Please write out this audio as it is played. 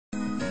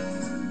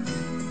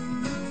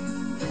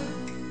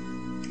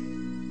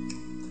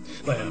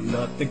But I'm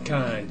not the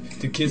kind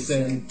to kiss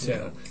and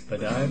tell.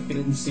 But I've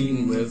been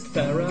seen with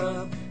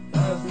Farrah.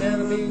 I've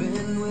never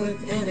been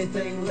with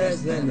anything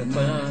less than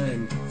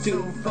fine,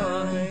 too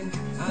fine.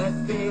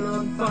 I've been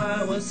on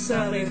fire with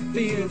Sally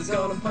Fields,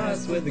 got a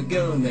pass with a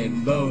girl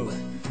named Bo.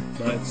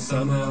 But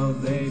somehow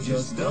they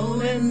just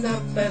don't end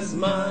up as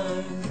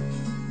mine.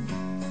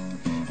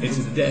 It's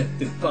a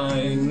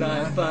death-defying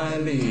life I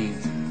lead.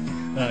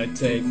 I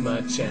take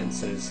my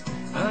chances.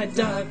 I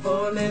die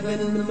for living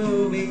in the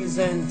movies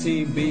and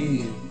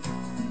TV.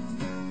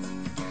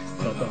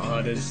 But the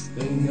hardest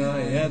thing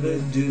I ever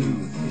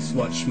do is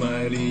watch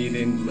my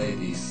leading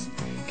ladies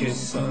kiss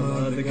some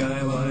other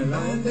guy while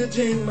I'm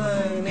between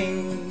my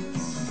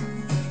knees.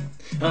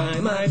 I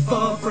might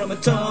fall from a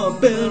tall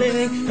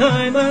building,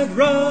 I might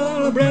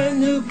roll a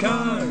brand new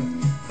car,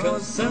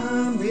 'cause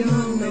I'm the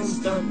only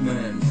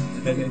stuntman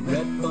that ain't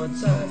read for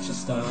such a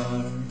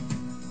star.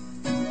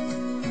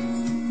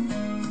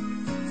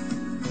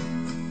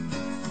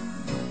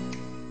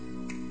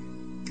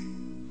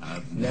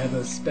 I've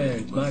never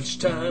spent much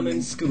time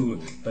in school,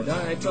 but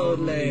I told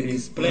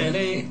ladies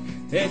plenty.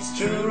 It's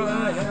true,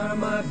 I have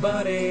my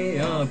body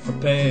out for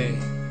pay.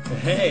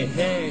 Hey,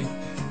 hey,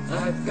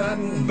 I've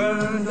gotten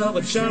burned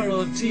over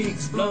Cheryl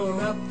Teagues, blown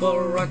up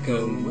for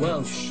Rocco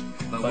Welch,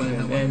 but I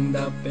end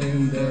up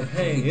in the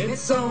hay.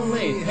 It's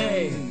only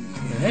hay,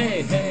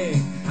 hey,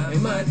 hey. I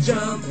might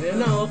jump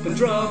in open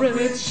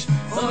drawbridge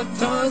or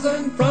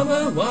Tarzan from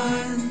a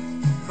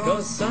wine,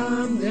 'cause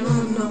I'm the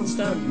unknown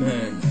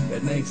stuntman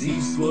that makes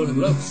Eastwood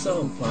look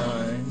so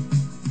fine.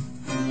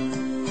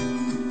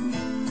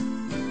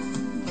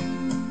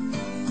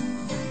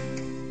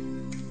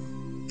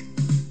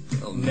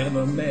 They'll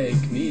never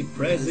make me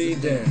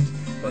president,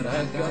 but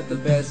I've got the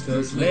best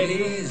first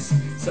ladies.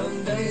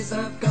 Some days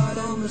I've got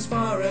them as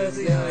far as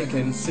the eye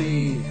can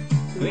see.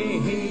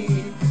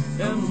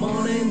 A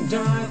morning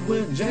dive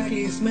with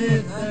Jackie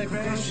Smith, a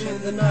crash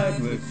in the night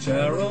with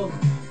Cheryl,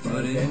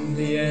 but in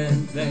the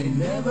end they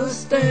never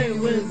stay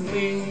with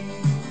me.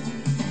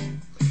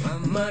 I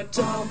might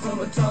fall from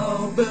a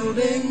tall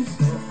building,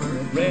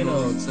 but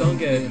Reynolds don't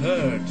get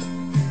hurt.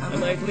 I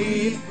might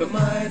leap a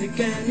mighty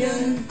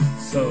canyon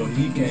so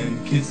he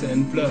can kiss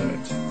and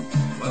flirt.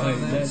 Why,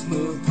 that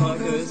smooth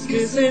Parker's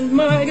kissing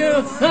my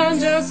girl, I'm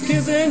just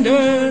kissing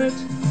dirt.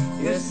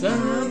 Yes,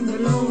 I'm the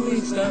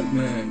lonely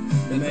stuntman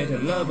that made a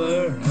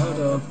lover out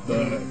of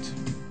Bert.